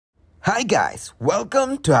Hi guys,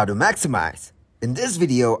 welcome to How to Maximize. In this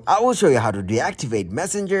video, I will show you how to deactivate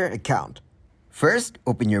Messenger account. First,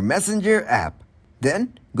 open your Messenger app.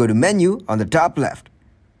 Then, go to Menu on the top left.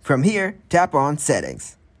 From here, tap on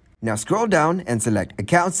Settings. Now scroll down and select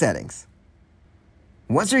Account Settings.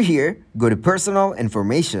 Once you're here, go to Personal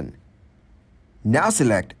Information. Now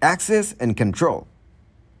select Access and Control.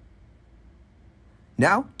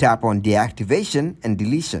 Now tap on Deactivation and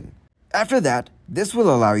Deletion. After that, this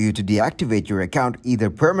will allow you to deactivate your account either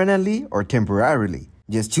permanently or temporarily.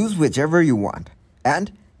 Just choose whichever you want.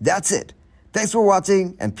 And that's it. Thanks for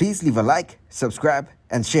watching, and please leave a like, subscribe,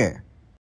 and share.